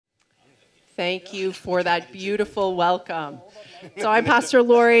Thank you for that beautiful welcome. So I'm Pastor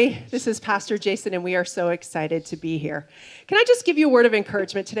Lori. This is Pastor Jason, and we are so excited to be here. Can I just give you a word of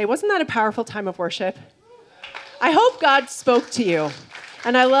encouragement today? Wasn't that a powerful time of worship? I hope God spoke to you.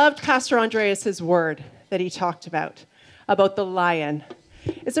 And I loved Pastor Andreas's word that he talked about the lion.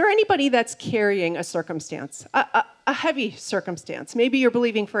 Is there anybody that's carrying a circumstance, a heavy circumstance? Maybe you're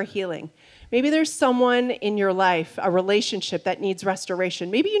believing for a healing. Maybe there's someone in your life, a relationship that needs restoration.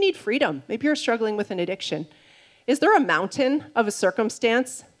 Maybe you need freedom. Maybe you're struggling with an addiction. Is there a mountain of a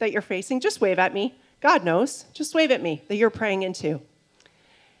circumstance that you're facing? Just wave at me. God knows. Just wave at me that you're praying into.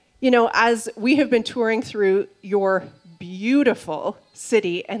 You know, as we have been touring through your beautiful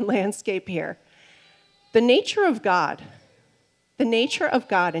city and landscape here, the nature of God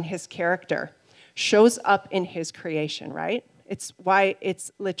and his character shows up in his creation, right? It's why it's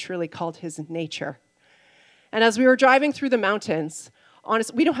literally called his nature. And as we were driving through the mountains,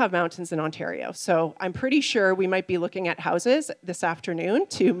 honestly, we don't have mountains in Ontario, so I'm pretty sure we might be looking at houses this afternoon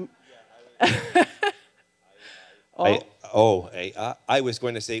to... I was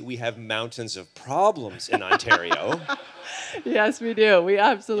going to say we have mountains of problems in Ontario. Yes, we do. We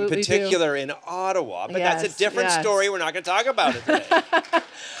absolutely do. In particular in Ottawa, but that's a different story. We're not going to talk about it today.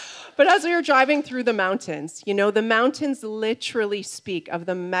 But as we were driving through the mountains, you know, the mountains literally speak of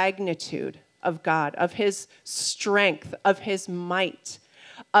the magnitude of God, of his strength, of his might,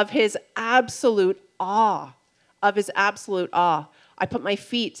 of his absolute awe, I put my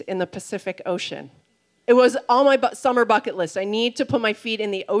feet in the Pacific Ocean. It was on my summer bucket list. I need to put my feet in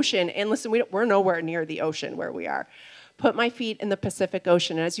the ocean. And listen, we're nowhere near the ocean where we are. Put my feet in the Pacific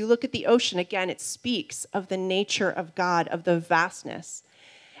Ocean. And as you look at the ocean, again, it speaks of the nature of God, of the vastness.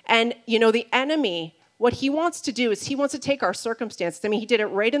 And, you know, the enemy, what he wants to do is he wants to take our circumstances. I mean, he did it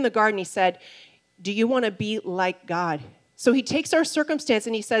right in the garden. He said, do you want to be like God? So he takes our circumstance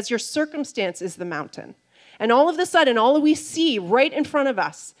and he says, your circumstance is the mountain. And all of a sudden, all we see right in front of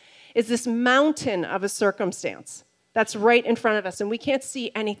us is this mountain of a circumstance that's right in front of us, and we can't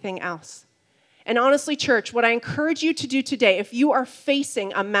see anything else. And honestly, church, what I encourage you to do today, if you are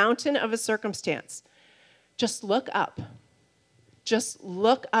facing a mountain of a circumstance, just look up. Just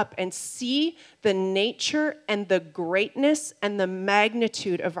look up and see the nature and the greatness and the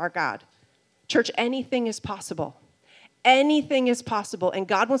magnitude of our God. Church, anything is possible. Anything is possible, and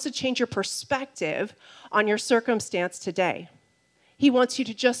God wants to change your perspective on your circumstance today. He wants you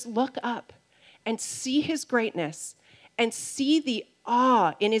to just look up and see his greatness and see the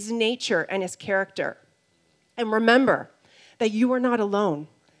awe in his nature and his character. And remember that you are not alone.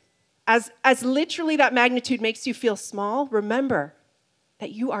 As literally that magnitude makes you feel small, remember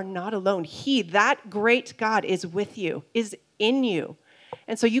that you are not alone. He, that great God, is with you, is in you.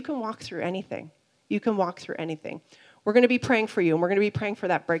 And so you can walk through anything. You can walk through anything. We're going to be praying for you, and we're going to be praying for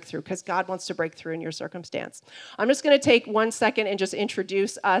that breakthrough because God wants to break through in your circumstance. I'm just going to take 1 second and just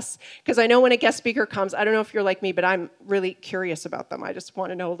introduce us because I know when a guest speaker comes, I don't know if you're like me, but I'm really curious about them. I just want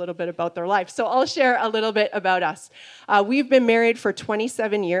to know a little bit about their life. So I'll share a little bit about us. We've been married for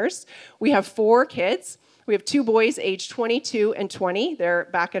 27 years. We have 4 kids. We have 2 boys aged 22 and 20. They're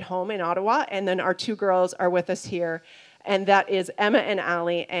back at home in Ottawa, and then our 2 girls are with us here, and that is Emma and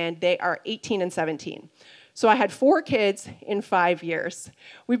Allie, and they are 18 and 17. So I had 4 kids in 5 years.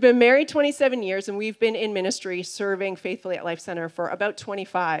 We've been married 27 years, and we've been in ministry serving faithfully at Life Center for about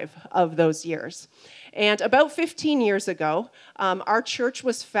 25 of those years. And about 15 years ago, our church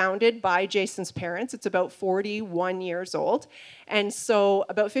was founded by Jason's parents. It's about 41 years old. And so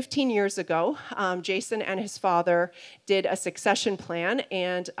about 15 years ago, Jason and his father did a succession plan,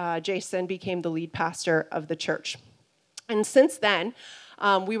 and Jason became the lead pastor of the church. And since then,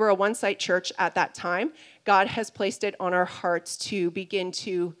 we were a one-site church at that time. God has placed it on our hearts to begin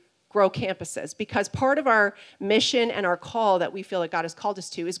to grow campuses because part of our mission and our call that we feel that God has called us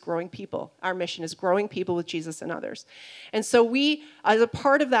to is growing people. Our mission is growing people with Jesus and others. And so we, as a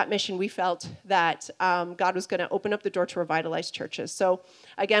part of that mission, we felt that God was going to open up the door to revitalize churches. So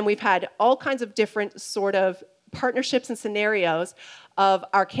again, we've had all kinds of different sort of partnerships and scenarios of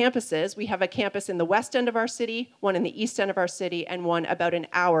our campuses. We have a campus in the west end of our city, one in the east end of our city, and one about an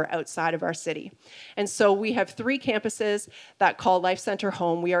hour outside of our city. And so we have 3 campuses that call Life Center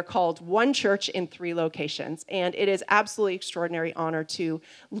home. We are called one church in 3 locations, and it is absolutely extraordinary honor to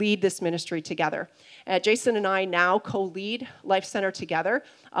lead this ministry together. Jason and I now co-lead Life Center together.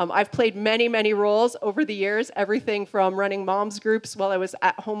 I've played many, many roles over the years, everything from running moms groups while I was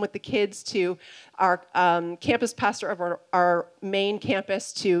at home with the kids to our campus pastor of our main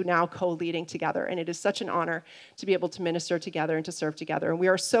campus to now co-leading together. And it is such an honor to be able to minister together and to serve together. And we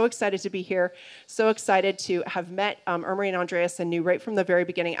are so excited to be here, so excited to have met Ermery and Andreas and knew right from the very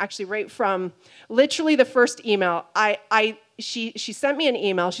beginning, actually right from literally the first email. She sent me an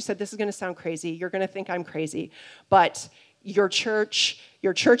email. She said, this is going to sound crazy. You're going to think I'm crazy, but your church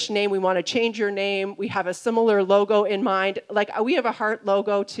name, we want to change your name. We have a similar logo in mind. Like, we have a heart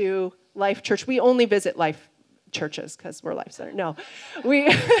logo to Life Church. We only visit Life churches because we're Life Center. No,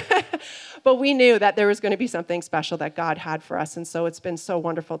 but we knew that there was going to be something special that God had for us. And so it's been so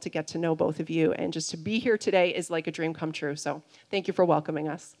wonderful to get to know both of you. And just to be here today is like a dream come true. So thank you for welcoming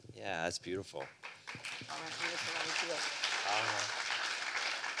us. Yeah, that's beautiful.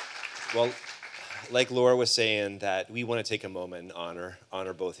 Well, like Laura was saying, that we want to take a moment and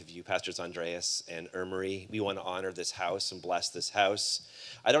honor both of you, Pastors Andreas and Ermery. We want to honor this house and bless this house.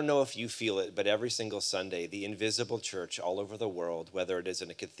 I don't know if you feel it, but every single Sunday, the invisible church all over the world, whether it is in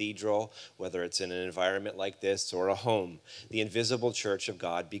a cathedral, whether it's in an environment like this or a home, the invisible church of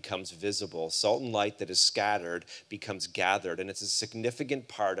God becomes visible. Salt and light that is scattered becomes gathered, and it's a significant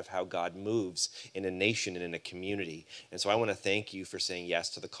part of how God moves in a nation and in a community. And so I want to thank you for saying yes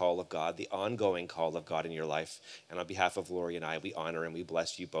to the call of God, the ongoing call of God in your life. And on behalf of Lori and I, we honor and we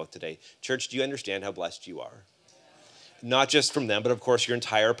bless you both today. Church, do you understand how blessed you are? Not just from them, but of course your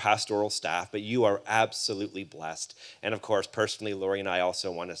entire pastoral staff, but you are absolutely blessed. And of course, personally, Lori and I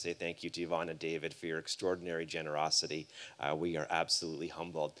also want to say thank you to Yvonne and David for your extraordinary generosity. We are absolutely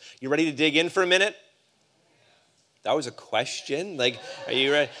humbled. You ready to dig in for a minute? That was a question. Like, are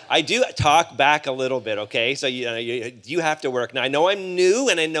you ready? I do talk back a little bit, okay? So you have to work. Now, I know I'm new,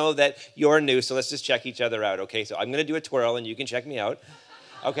 and I know that you're new, so let's just check each other out, okay? So I'm going to do a twirl, and you can check me out.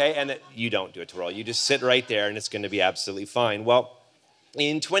 Okay, and you don't do a twirl. You just sit right there, and it's going to be absolutely fine. Well,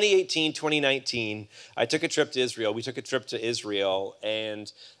 in 2018, 2019, I took a trip to Israel. We took a trip to Israel,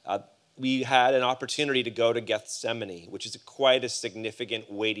 and we had an opportunity to go to Gethsemane, which is quite a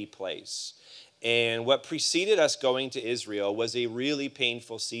significant, weighty place. And what preceded us going to Israel was a really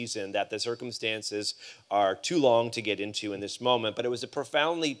painful season that the circumstances are too long to get into in this moment, but it was a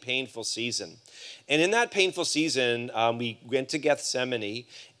profoundly painful season. And in that painful season, we went to Gethsemane,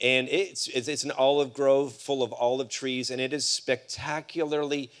 and it's an olive grove full of olive trees, and it is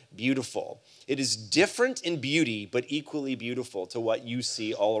spectacularly beautiful. It is different in beauty, but equally beautiful to what you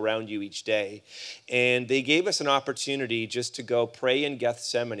see all around you each day. And they gave us an opportunity just to go pray in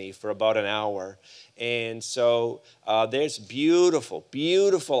Gethsemane for about an hour. And so there's beautiful,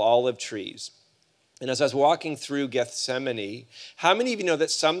 beautiful olive trees. And as I was walking through Gethsemane, how many of you know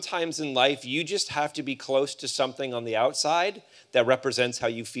that sometimes in life you just have to be close to something on the outside that represents how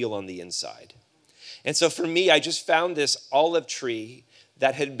you feel on the inside? And so for me, I just found this olive tree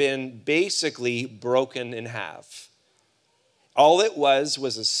that had been basically broken in half. All it was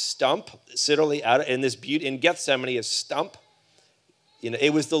a stump, literally out in Gethsemane, a stump.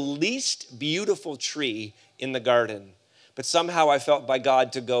 It was the least beautiful tree in the garden, but somehow I felt by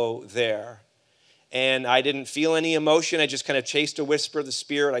God to go there. And I didn't feel any emotion. I just kind of chased a whisper of the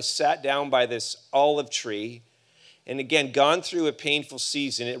Spirit. I sat down by this olive tree. And again, gone through a painful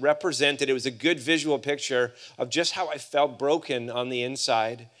season. It was a good visual picture of just how I felt broken on the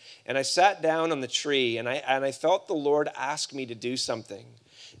inside. And I sat down on the tree, and I felt the Lord ask me to do something.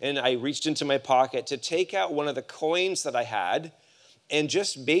 And I reached into my pocket to take out one of the coins that I had and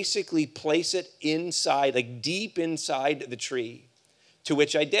just basically place it inside, like deep inside the tree, to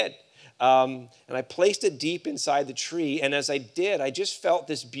which I did. And I placed it deep inside the tree. And as I did, I just felt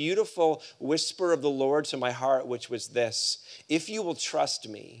this beautiful whisper of the Lord to my heart, which was this: if you will trust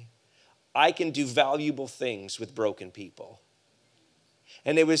me, I can do valuable things with broken people.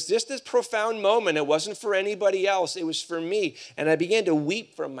 And it was just this profound moment. It wasn't for anybody else. It was for me. And I began to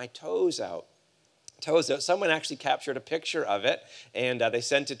weep from my toes out. Someone actually captured a picture of it, and they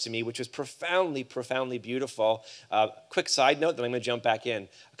sent it to me, which was profoundly, profoundly beautiful. Quick side note, then I'm going to jump back in.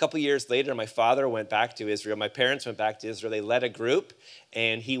 A couple years later, my father went back to Israel. My parents went back to Israel. They led a group,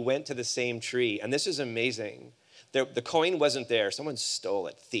 and he went to the same tree. And this is amazing. The coin wasn't there. Someone stole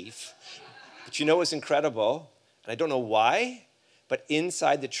it, thief. But you know what's incredible? And I don't know why, but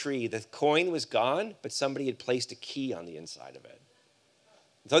inside the tree, the coin was gone, but somebody had placed a key on the inside of it.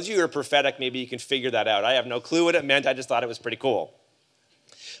 Those of you who are prophetic, maybe you can figure that out. I have no clue what it meant. I just thought it was pretty cool.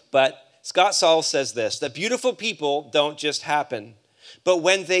 But Scott Saul says this: that beautiful people don't just happen, but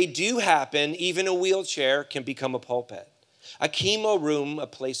when they do happen, even a wheelchair can become a pulpit, a chemo room, a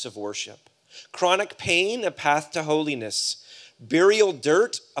place of worship, chronic pain, a path to holiness, burial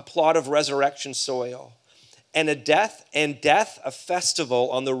dirt, a plot of resurrection soil, and death, a festival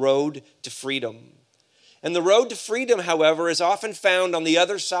on the road to freedom. And the road to freedom, however, is often found on the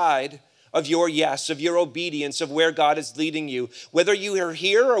other side of your yes, of your obedience, of where God is leading you. Whether you are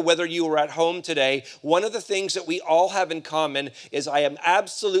here or whether you are at home today, one of the things that we all have in common is I am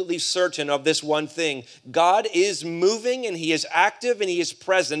absolutely certain of this one thing. God is moving and he is active and he is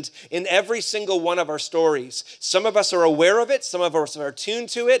present in every single one of our stories. Some of us are aware of it. Some of us are attuned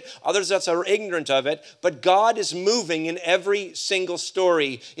to it. Others of us are ignorant of it. But God is moving in every single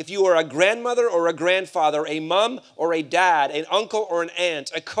story. If you are a grandmother or a grandfather, a mom or a dad, an uncle or an aunt,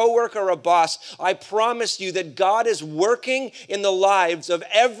 a coworker or a boss, I promise you that God is working in the lives of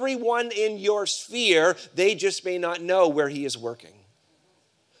everyone in your sphere. They just may not know where he is working.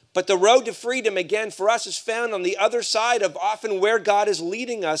 But the road to freedom, again, for us is found on the other side of often where God is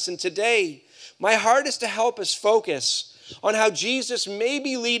leading us. And today, my heart is to help us focus on how Jesus may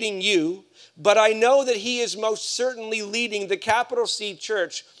be leading you, but I know that he is most certainly leading the capital C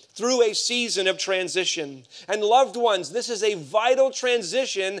Church through a season of transition. And loved ones, this is a vital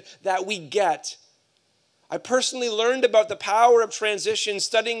transition that we get. I personally learned about the power of transition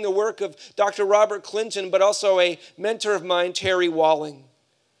studying the work of Dr. Robert Clinton, but also a mentor of mine, Terry Walling.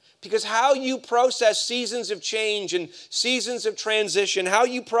 Because how you process seasons of change and seasons of transition, how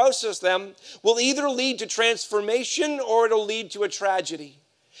you process them will either lead to transformation or it'll lead to a tragedy.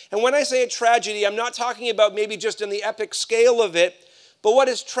 And when I say a tragedy, I'm not talking about maybe just in the epic scale of it, but what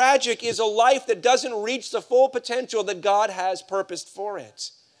is tragic is a life that doesn't reach the full potential that God has purposed for it.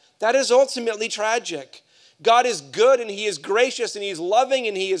 That is ultimately tragic. God is good and he is gracious and he is loving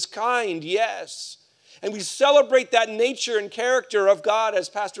and he is kind, yes. And we celebrate that nature and character of God, as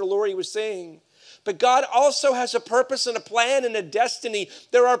Pastor Laurie was saying. But God also has a purpose and a plan and a destiny.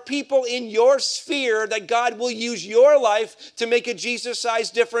 There are people in your sphere that God will use your life to make a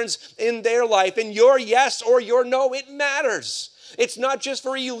Jesus-sized difference in their life. And your yes or your no, it matters. It's not just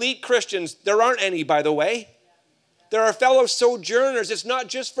for elite Christians. There aren't any, by the way. There are fellow sojourners. It's not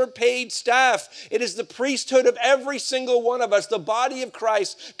just for paid staff. It is the priesthood of every single one of us, the body of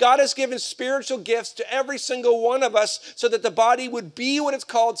Christ. God has given spiritual gifts to every single one of us so that the body would be what it's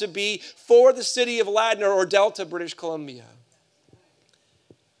called to be for the city of Ladner or Delta, British Columbia.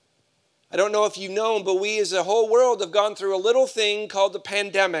 I don't know if you've known, but we as a whole world have gone through a little thing called the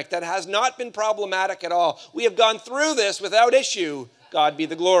pandemic that has not been problematic at all. We have gone through this without issue. God be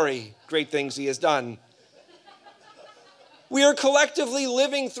the glory. Great things he has done. We are collectively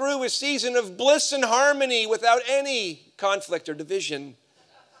living through a season of bliss and harmony without any conflict or division.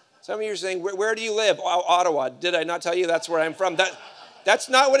 Some of you are saying, where do you live? Oh, Ottawa. Did I not tell you that's where I'm from? That's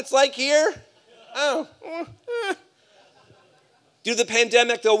not what it's like here? Oh. Due to the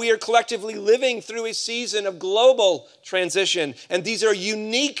pandemic, though, we are collectively living through a season of global transition, and these are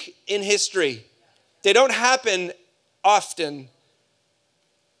unique in history. They don't happen often.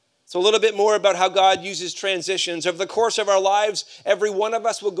 So a little bit more about how God uses transitions. Over the course of our lives, every one of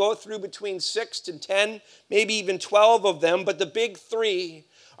us will go through between 6 to 10, maybe even 12 of them, but the big three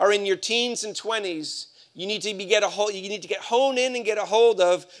are in your teens and 20s. You need to get honed in and get a hold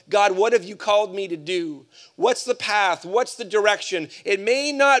of, God, what have you called me to do? What's the path? What's the direction? It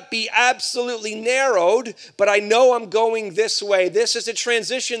may not be absolutely narrowed, but I know I'm going this way. This is a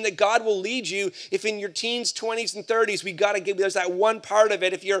transition that God will lead you. If in your teens, 20s, and 30s, there's that one part of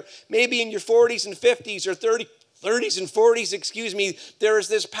it. If you're maybe in your 40s and 50s or 30s and 40s, there is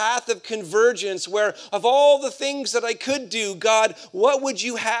this path of convergence where of all the things that I could do, God, what would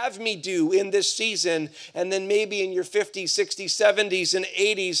you have me do in this season? And then maybe in your 50s, 60s, 70s, and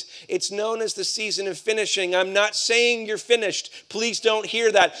 80s, it's known as the season of finishing. I'm not saying you're finished. Please don't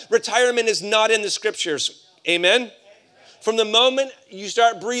hear that. Retirement is not in the scriptures. Amen? From the moment you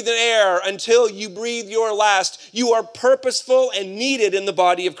start breathing air until you breathe your last, you are purposeful and needed in the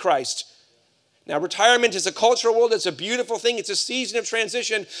body of Christ. Now, retirement is a cultural world. It's a beautiful thing. It's a season of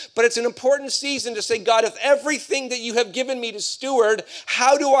transition, but it's an important season to say, God, if everything that you have given me to steward,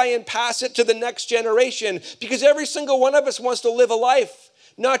 how do I pass it to the next generation? Because every single one of us wants to live a life,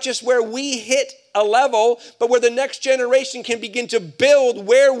 not just where we hit a level, but where the next generation can begin to build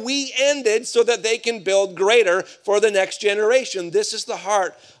where we ended so that they can build greater for the next generation. This is the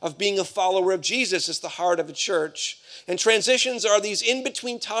heart of being a follower of Jesus. It's the heart of a church. And transitions are these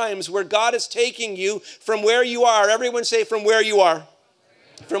in-between times where God is taking you from where you are. Everyone say from where you are.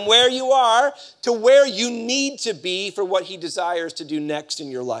 From where you are to where you need to be for what he desires to do next in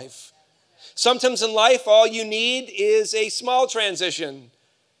your life. Sometimes in life, all you need is a small transition.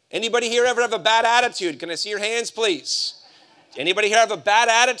 Anybody here ever have a bad attitude? Can I see your hands, please? Anybody here have a bad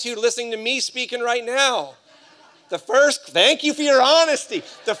attitude listening to me speaking right now? Thank you for your honesty.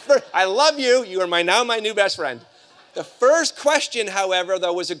 I love you. You are now my new best friend. The first question, however,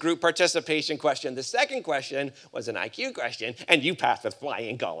 though, was a group participation question. The second question was an IQ question, and you passed with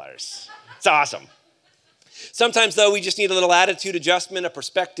flying colors. It's awesome. Sometimes, though, we just need a little attitude adjustment, a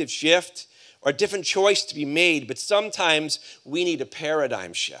perspective shift, or a different choice to be made. But sometimes we need a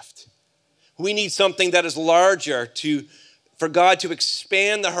paradigm shift. We need something that is larger for God to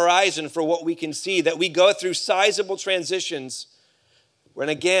expand the horizon for what we can see, that we go through sizable transitions when,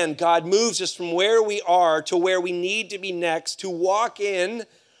 again, God moves us from where we are to where we need to be next, to walk in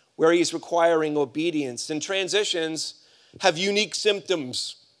where he's requiring obedience. And transitions have unique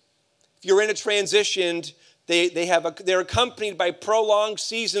symptoms. If you're in a transition, they're accompanied by prolonged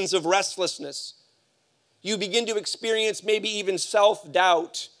seasons of restlessness. You begin to experience maybe even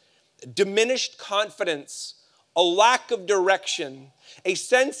self-doubt, diminished confidence, a lack of direction, a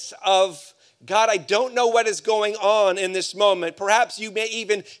sense of, God, I don't know what is going on in this moment. Perhaps you may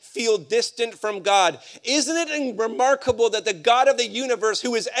even feel distant from God. Isn't it remarkable that the God of the universe,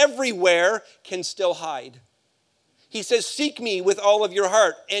 who is everywhere, can still hide? He says, seek me with all of your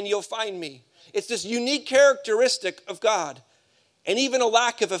heart and you'll find me. It's this unique characteristic of God. And even a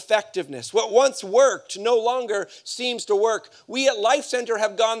lack of effectiveness. What once worked no longer seems to work. We at Life Center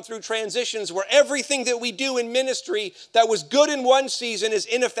have gone through transitions where everything that we do in ministry that was good in one season is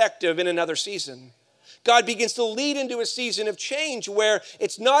ineffective in another season. God begins to lead into a season of change where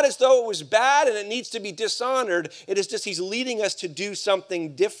it's not as though it was bad and it needs to be dishonored. It is just he's leading us to do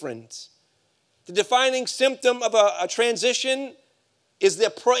something different. The defining symptom of a transition is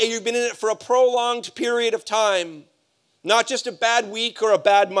that you've been in it for a prolonged period of time. Not just a bad week or a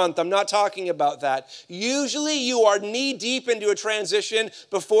bad month. I'm not talking about that. Usually you are knee deep into a transition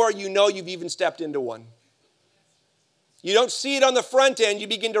before you know you've even stepped into one. You don't see it on the front end. You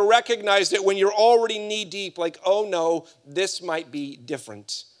begin to recognize it when you're already knee deep, like, oh no, this might be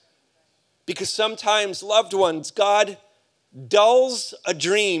different. Because sometimes, loved ones, God dulls a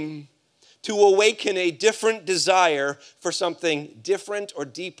dream to awaken a different desire for something different or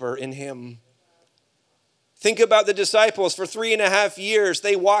deeper in him. Think about the disciples. For 3.5 years,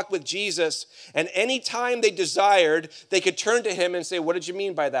 they walked with Jesus. And any time they desired, they could turn to him and say, what did you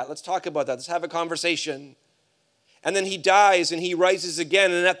mean by that? Let's talk about that. Let's have a conversation. And then he dies and he rises again.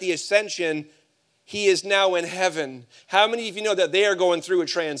 And at the ascension, he is now in heaven. How many of you know that they are going through a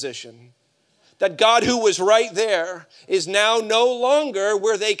transition? That God who was right there is now no longer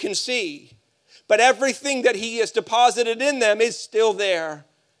where they can see. But everything that he has deposited in them is still there.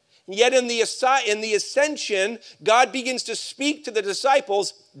 Yet in the ascension, God begins to speak to the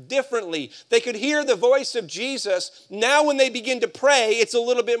disciples differently. They could hear the voice of Jesus. Now when they begin to pray, it's a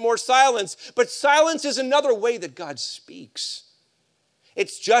little bit more silence. But silence is another way that God speaks.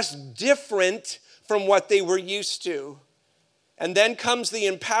 It's just different from what they were used to. And then comes the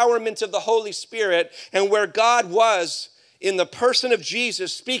empowerment of the Holy Spirit, and where God was in the person of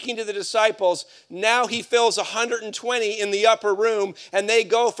Jesus speaking to the disciples, now he fills 120 in the upper room, and they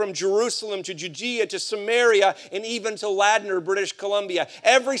go from Jerusalem to Judea to Samaria and even to Ladner, British Columbia.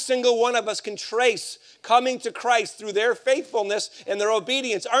 Every single one of us can trace coming to Christ through their faithfulness and their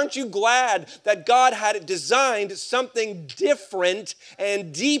obedience. Aren't you glad that God had designed something different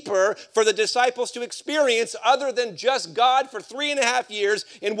and deeper for the disciples to experience other than just God for 3.5 years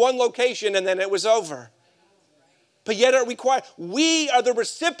in one location and then it was over? But yet we are the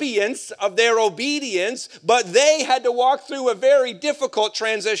recipients of their obedience, but they had to walk through a very difficult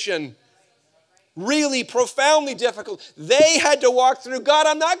transition. Really profoundly difficult. They had to walk through, God,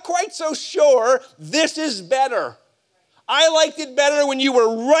 I'm not quite so sure this is better. I liked it better when you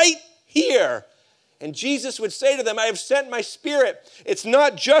were right here. And Jesus would say to them, I have sent my Spirit. It's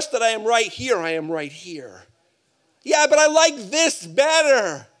not just that I am right here, I am right here. Yeah, but I like this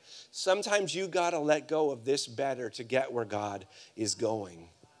better. Sometimes you got to let go of this better to get where God is going.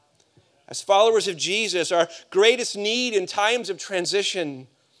 As followers of Jesus, our greatest need in times of transition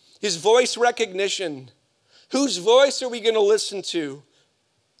is voice recognition. Whose voice are we going to listen to?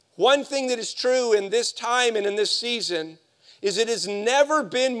 One thing that is true in this time and in this season is it has never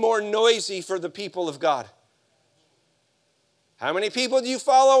been more noisy for the people of God. How many people do you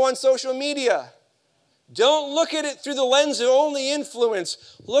follow on social media? Don't look at it through the lens of only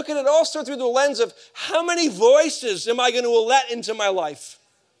influence. Look at it also through the lens of how many voices am I going to let into my life?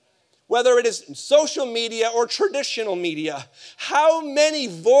 Whether it is social media or traditional media. How many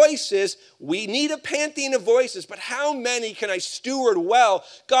voices? We need a pantheon of voices, but how many can I steward well?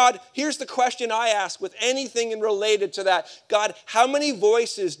 God, here's the question I ask with anything related to that. God, how many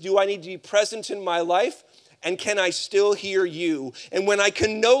voices do I need to be present in my life? And can I still hear you? And when I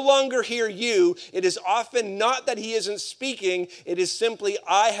can no longer hear you, it is often not that he isn't speaking. It is simply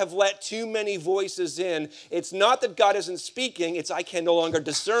I have let too many voices in. It's not that God isn't speaking. It's I can no longer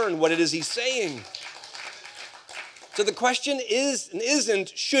discern what it is he's saying. So the question is and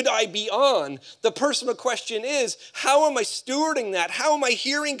isn't, should I be on? The personal question is, how am I stewarding that? How am I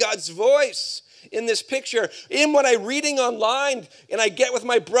hearing God's voice in this picture? In what I'm reading online and I get with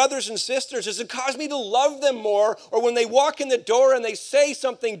my brothers and sisters, does it cause me to love them more? Or when they walk in the door and they say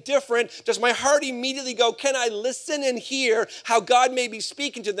something different, does my heart immediately go, can I listen and hear how God may be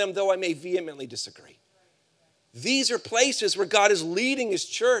speaking to them, though I may vehemently disagree? These are places where God is leading his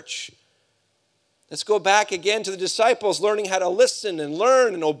church. Let's go back again to the disciples learning how to listen and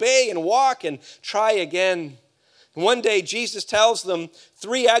learn and obey and walk and try again. One day, Jesus tells them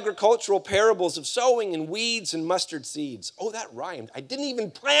 3 agricultural parables of sowing and weeds and mustard seeds. Oh, that rhymed. I didn't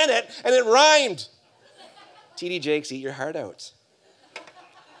even plan it, and it rhymed. T.D. Jakes, eat your heart out.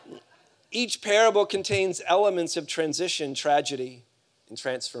 Each parable contains elements of transition, tragedy, and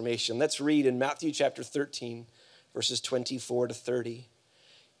transformation. Let's read in Matthew chapter 13, verses 24 to 30.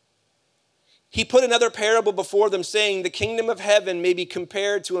 He put another parable before them, saying, the kingdom of heaven may be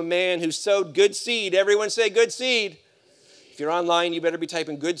compared to a man who sowed good seed. Everyone say good seed. If you're online, you better be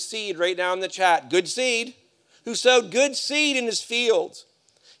typing good seed right now in the chat. Good seed. Who sowed good seed in his field.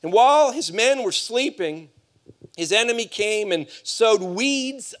 And while his men were sleeping, his enemy came and sowed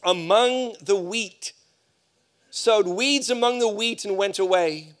weeds among the wheat. Sowed weeds among the wheat and went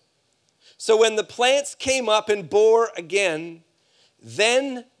away. So when the plants came up and bore again,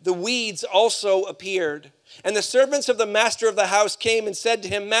 then the weeds also appeared. And the servants of the master of the house came and said to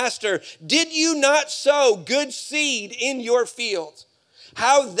him, Master, did you not sow good seed in your field?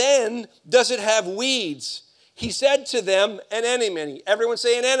 How then does it have weeds? He said to them, an enemy. Everyone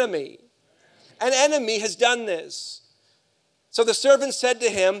say an enemy. An enemy has done this. So the servants said to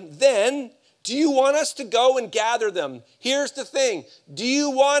him, then do you want us to go and gather them? Here's the thing. Do you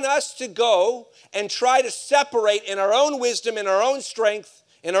want us to go and try to separate in our own wisdom, in our own strength,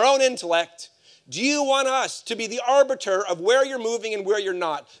 in our own intellect? Do you want us to be the arbiter of where you're moving and where you're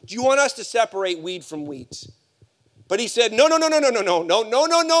not? Do you want us to separate weed from wheat? But he said, no.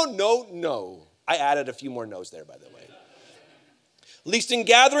 I added a few more no's there, by the way. Lest in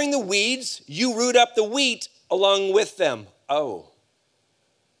gathering the weeds, you root up the wheat along with them. Oh.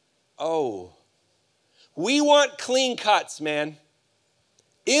 We want clean cuts, man.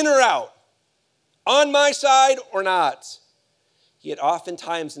 In or out. On my side or not. Yet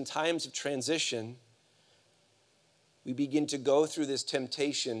oftentimes in times of transition, we begin to go through this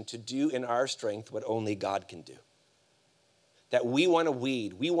temptation to do in our strength what only God can do. That we want to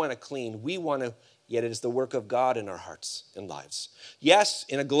weed, we want to clean, yet it is the work of God in our hearts and lives. Yes,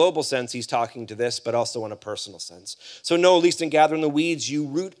 in a global sense, he's talking to this, but also in a personal sense. So no, lest in gathering the weeds, you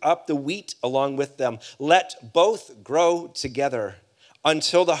root up the wheat along with them. Let both grow together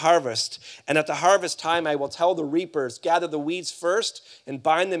until the harvest. And at the harvest time, I will tell the reapers, gather the weeds first and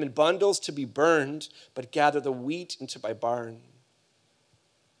bind them in bundles to be burned, but gather the wheat into my barn.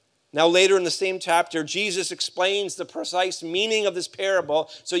 Now later in the same chapter, Jesus explains the precise meaning of this parable,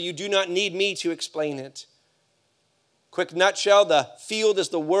 so you do not need me to explain it. Quick nutshell, the field is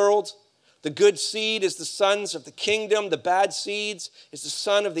the world. The good seed is the sons of the kingdom. The bad seeds is the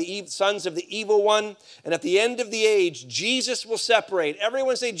sons of the evil one. And at the end of the age, Jesus will separate.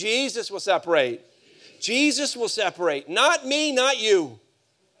 Everyone say Jesus will separate. Jesus will separate. Not me, not you.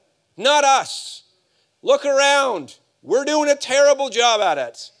 Not us. Look around. We're doing a terrible job at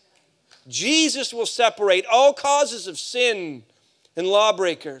it. Jesus will separate all causes of sin and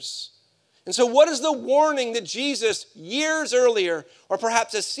lawbreakers. And so what is the warning that Jesus, years earlier, or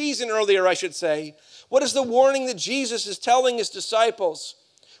perhaps a season earlier, I should say, what is the warning that Jesus is telling his disciples?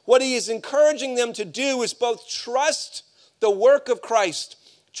 What he is encouraging them to do is both trust the work of Christ,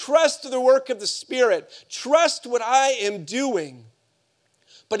 trust the work of the Spirit, trust what I am doing.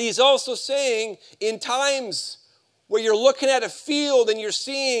 But he's also saying in times where you're looking at a field and you're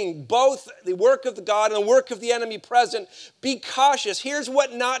seeing both the work of the God and the work of the enemy present, be cautious. Here's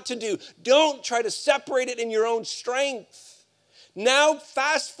what not to do. Don't try to separate it in your own strength. Now,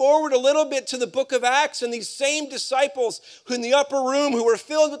 fast forward a little bit to the book of Acts, and these same disciples who in the upper room, who were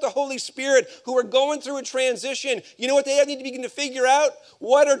filled with the Holy Spirit, who were going through a transition, you know what they need to begin to figure out?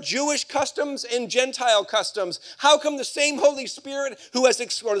 What are Jewish customs and Gentile customs? How come the same Holy Spirit or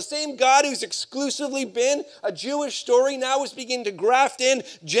the same God who's exclusively been a Jewish story now is beginning to graft in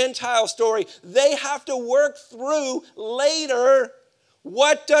Gentile story? They have to work through later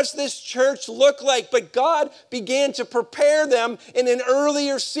What does this church look like? But God began to prepare them in an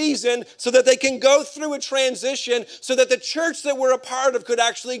earlier season so that they can go through a transition so that the church that we're a part of could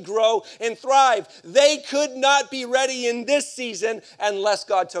actually grow and thrive. They could not be ready in this season unless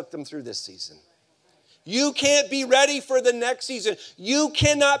God took them through this season. You can't be ready for the next season. You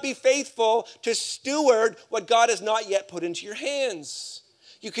cannot be faithful to steward what God has not yet put into your hands.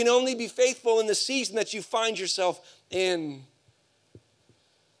 You can only be faithful in the season that you find yourself in.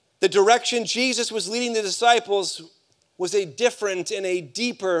 The direction Jesus was leading the disciples was a different and a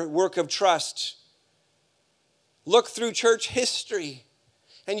deeper work of trust. Look through church history,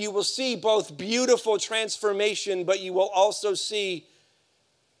 and you will see both beautiful transformation, but you will also see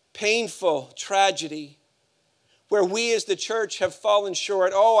painful tragedy, where we as the church have fallen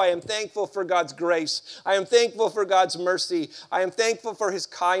short. Oh, I am thankful for God's grace. I am thankful for God's mercy. I am thankful for his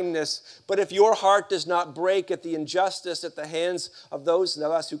kindness. But if your heart does not break at the injustice at the hands of those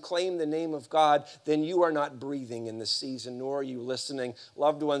of us who claim the name of God, then you are not breathing in this season, nor are you listening.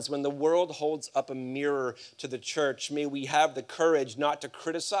 Loved ones, when the world holds up a mirror to the church, may we have the courage not to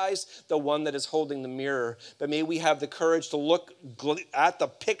criticize the one that is holding the mirror, but may we have the courage to look at the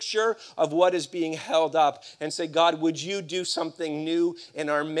picture of what is being held up and say, God, would you do something new in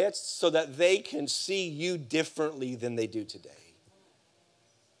our midst so that they can see you differently than they do today?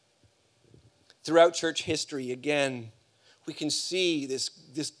 Throughout church history, again, we can see this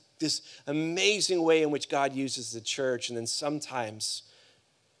amazing way in which God uses the church, and then sometimes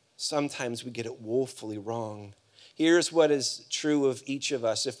we get it woefully wrong. Here's what is true of each of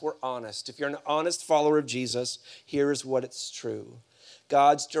us. If we're honest, if you're an honest follower of Jesus, here is what it's true.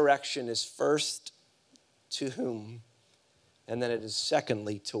 God's direction is first to whom, and then it is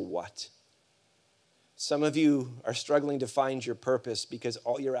secondly to what. Some of you are struggling to find your purpose because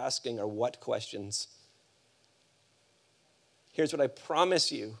all you're asking are what questions. Here's what I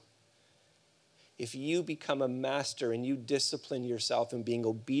promise you. If you become a master and you discipline yourself in being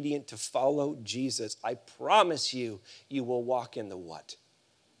obedient to follow Jesus, I promise you, you will walk in the what.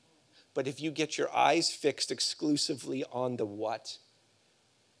 But if you get your eyes fixed exclusively on the what,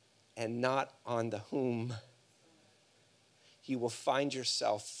 and not on the whom, you will find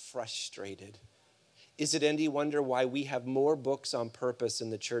yourself frustrated. Is it any wonder why we have more books on purpose in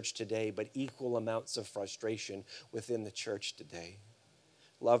the church today, but equal amounts of frustration within the church today?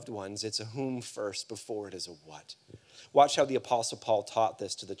 Loved ones, it's a whom first before it is a what. Watch how the Apostle Paul taught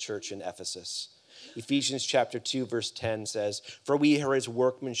this to the church in Ephesus. Ephesians chapter 2, verse 10 says, "For we are his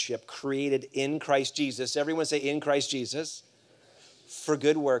workmanship, created in Christ Jesus." Everyone say, in Christ Jesus. For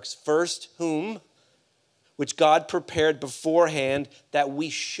good works. First, whom? Which God prepared beforehand that we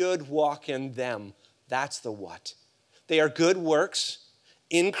should walk in them. That's the what. They are good works.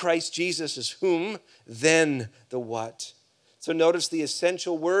 In Christ Jesus is whom, then the what. So notice the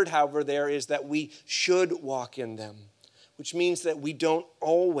essential word, however, there is that we should walk in them, which means that we don't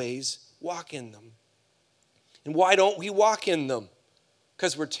always walk in them. And why don't we walk in them?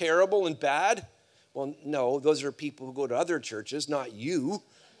 Because we're terrible and bad? Well, no, those are people who go to other churches, not you.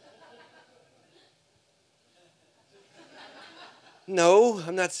 No,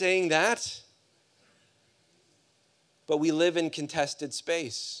 I'm not saying that. But we live in contested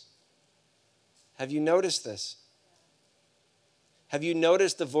space. Have you noticed this? Have you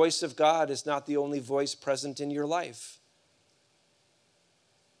noticed the voice of God is not the only voice present in your life?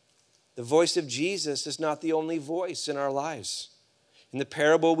 The voice of Jesus is not the only voice in our lives. In the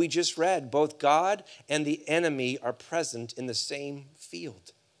parable we just read, both God and the enemy are present in the same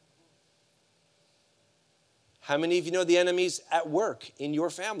field. How many of you know the enemy's at work in your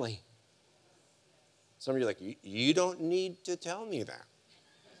family? Some of you are like, you don't need to tell me that.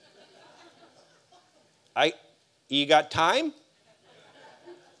 You got time?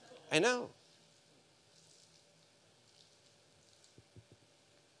 I know.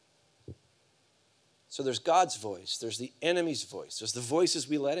 So there's God's voice, there's the enemy's voice, there's the voices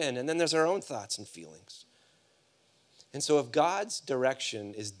we let in, and then there's our own thoughts and feelings. And so if God's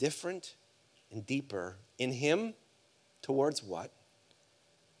direction is different and deeper in him, towards what?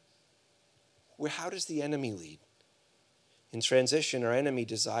 How does the enemy lead? In transition, our enemy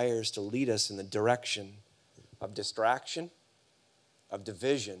desires to lead us in the direction of distraction, of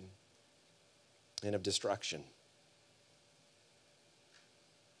division, and of destruction.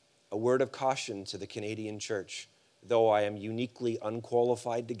 A word of caution to the Canadian church, though I am uniquely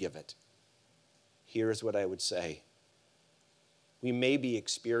unqualified to give it. Here's what I would say. We may be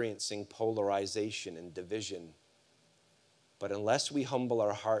experiencing polarization and division, but unless we humble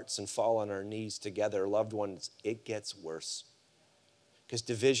our hearts and fall on our knees together, loved ones, it gets worse. Because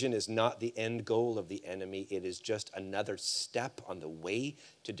division is not the end goal of the enemy. It is just another step on the way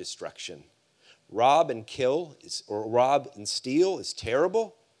to destruction. Rob and steal is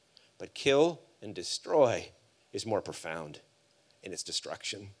terrible, but kill and destroy is more profound in its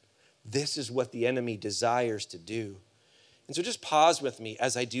destruction. This is what the enemy desires to do. And so just pause with me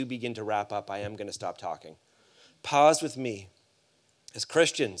as I do begin to wrap up. I am going to stop talking. Pause with me. As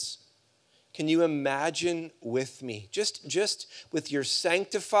Christians, can you imagine with me, just with your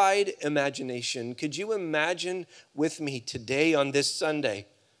sanctified imagination, could you imagine with me today on this Sunday?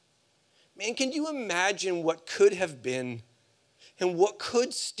 Man, can you imagine what could have been and what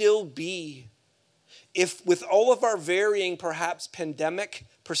could still be if, with all of our varying, perhaps pandemic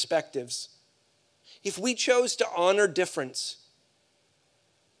perspectives, if we chose to honor difference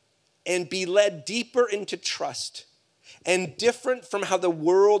and be led deeper into trust and different from how the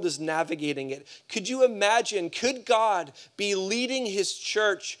world is navigating it? Could you imagine, could God be leading his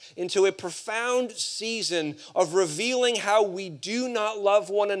church into a profound season of revealing how we do not love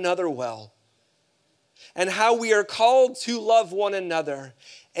one another well and how we are called to love one another?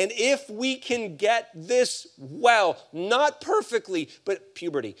 And if we can get this well, not perfectly, but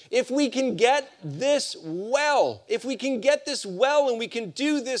puberty, if we can get this well and we can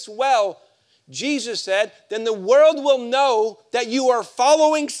do this well, Jesus said, then the world will know that you are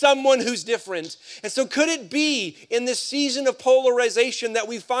following someone who's different. And so could it be in this season of polarization that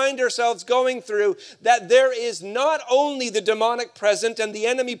we find ourselves going through that there is not only the demonic present and the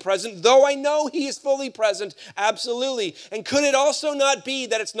enemy present, though I know he is fully present, absolutely. And could it also not be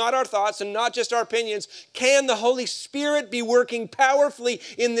that it's not our thoughts and not just our opinions? Can the Holy Spirit be working powerfully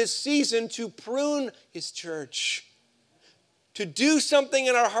in this season to prune his church? To do something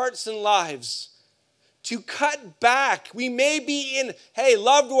in our hearts and lives, to cut back. We may be in,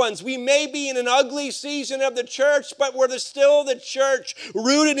 loved ones, we may be in an ugly season of the church, but we're still the church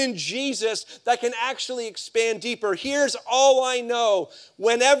rooted in Jesus that can actually expand deeper. Here's all I know.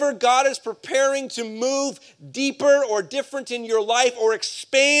 Whenever God is preparing to move deeper or different in your life or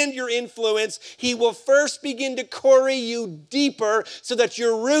expand your influence, he will first begin to quarry you deeper so that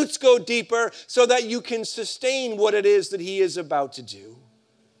your roots go deeper so that you can sustain what it is that he is about to do.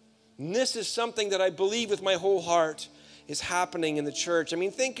 And this is something that I believe with my whole heart is happening in the church. I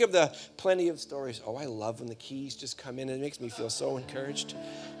mean, think of the plenty of stories. Oh, I love when the keys just come in. It makes me feel so encouraged.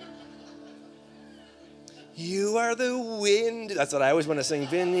 You are the wind. That's what I always want to sing.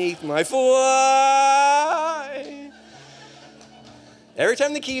 Beneath my fly. Every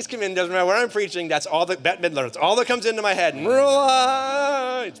time the keys come in, doesn't matter where I'm preaching, that's all that, Bette Midler, it's all that comes into my head.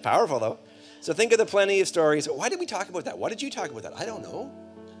 It's powerful, though. So think of the plenty of stories. Why did we talk about that? Why did you talk about that? I don't know.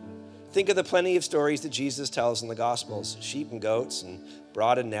 Think of the plenty of stories that Jesus tells in the Gospels. Sheep and goats and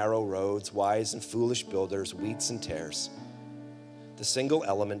broad and narrow roads, wise and foolish builders, wheats and tares. The single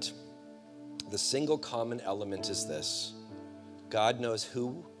common element is this. God knows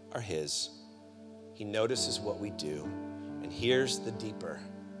who are his. He notices what we do. And here's the deeper.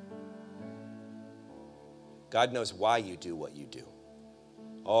 God knows why you do what you do.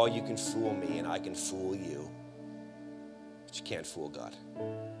 Oh, you can fool me and I can fool you. But you can't fool God.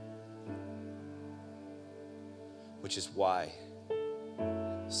 Which is why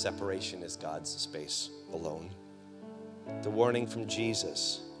separation is God's space alone. The warning from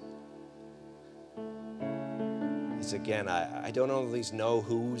Jesus is, again, I don't always know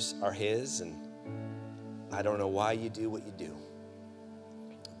whose are his, and I don't know why you do what you do,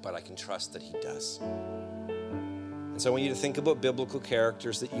 but I can trust that he does. And so I want you to think about biblical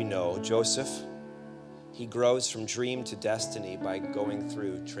characters that you know. Joseph, he grows from dream to destiny by going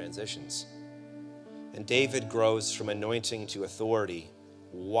through transitions. And David grows from anointing to authority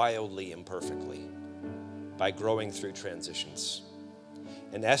wildly imperfectly by growing through transitions.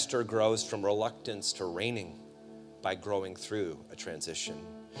 And Esther grows from reluctance to reigning by growing through a transition.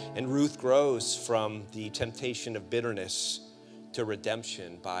 And Ruth grows from the temptation of bitterness to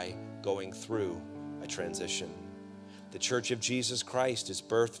redemption by going through a transition. The Church of Jesus Christ is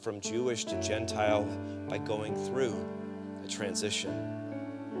birthed from Jewish to Gentile by going through a transition.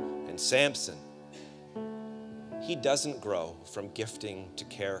 And Samson, he doesn't grow from gifting to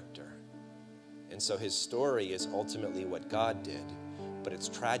character. And so his story is ultimately what God did, but it's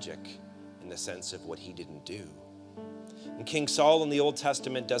tragic in the sense of what he didn't do. And King Saul in the Old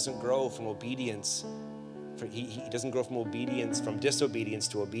Testament doesn't grow from obedience. He doesn't grow from disobedience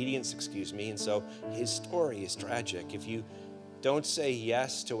to obedience, And so his story is tragic. If you don't say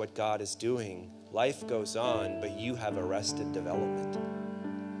yes to what God is doing, life goes on, but you have arrested development.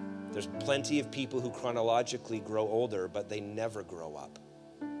 There's plenty of people who chronologically grow older, but they never grow up.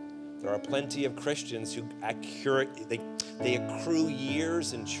 There are plenty of Christians who they accrue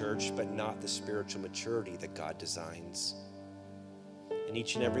years in church, but not the spiritual maturity that God designs. And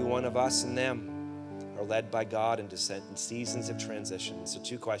each and every one of us and them are led by God in seasons of transition. So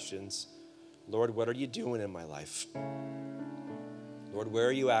 2 questions. Lord, what are you doing in my life? Lord, where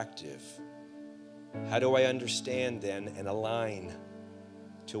are you active? How do I understand then and align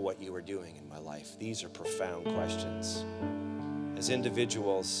to what you are doing in my life? These are profound questions. As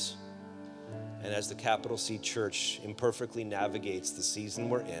individuals, and as the capital C Church imperfectly navigates the season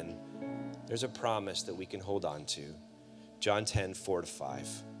we're in, there's a promise that we can hold on to. John 10,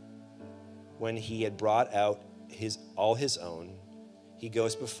 4-5. When he had brought out all his own, he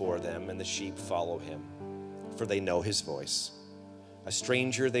goes before them, and the sheep follow him, for they know his voice. A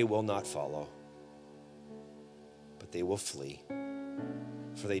stranger they will not follow, but they will flee,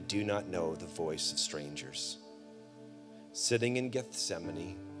 for they do not know the voice of strangers. Sitting in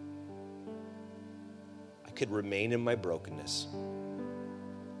Gethsemane, I could remain in my brokenness,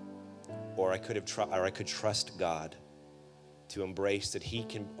 or I could trust God to embrace that he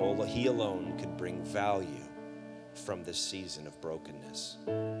alone could bring value from this season of brokenness.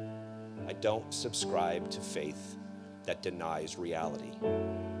 I don't subscribe to faith that denies reality.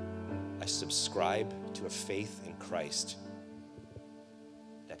 I subscribe to a faith in Christ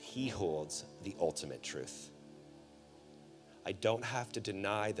that he holds the ultimate truth. I don't have to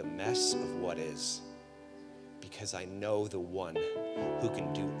deny the mess of what is, because I know the one who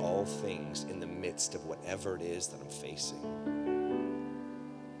can do all things in the midst of whatever it is that I'm facing.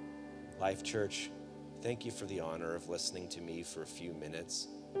 Life Church, thank you for the honor of listening to me for a few minutes.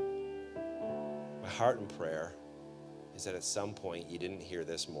 My heart and prayer is that at some point you didn't hear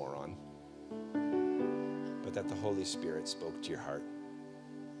this moron, but that the Holy Spirit spoke to your heart.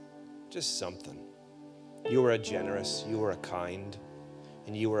 Just something. You are a generous, you are a kind,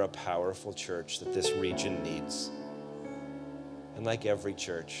 and you are a powerful church that this region needs. And like every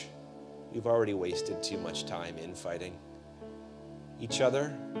church, we've already wasted too much time infighting each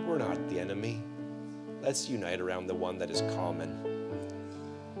other. We're not the enemy. Let's unite around the one that is common.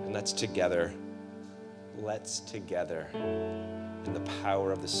 And let's together, in the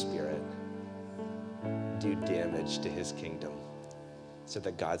power of the Spirit, do damage to his kingdom, so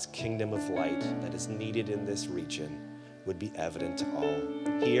that God's kingdom of light that is needed in this region would be evident to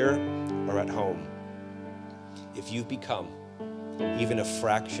all, here or at home. If you've become even a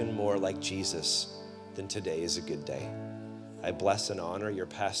fraction more like Jesus, then today is a good day. I bless and honor your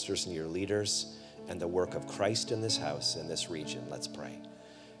pastors and your leaders and the work of Christ in this house, in this region. Let's pray.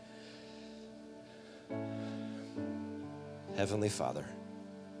 Heavenly Father,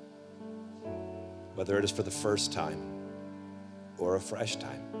 whether it is for the first time or a fresh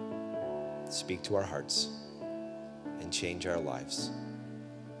time, speak to our hearts and change our lives.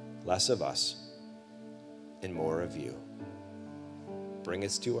 Less of us and more of you. Bring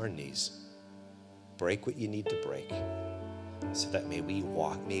us to our knees. Break what you need to break, so that we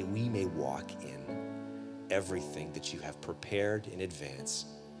may walk in everything that you have prepared in advance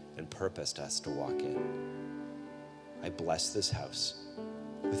and purposed us to walk in. I bless this house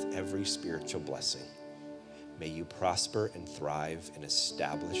with every spiritual blessing. May you prosper and thrive and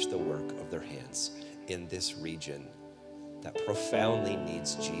establish the work of their hands in this region that profoundly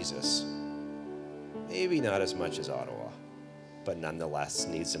needs Jesus. Maybe not as much as Ottawa, but nonetheless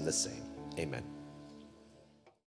needs him the same. Amen.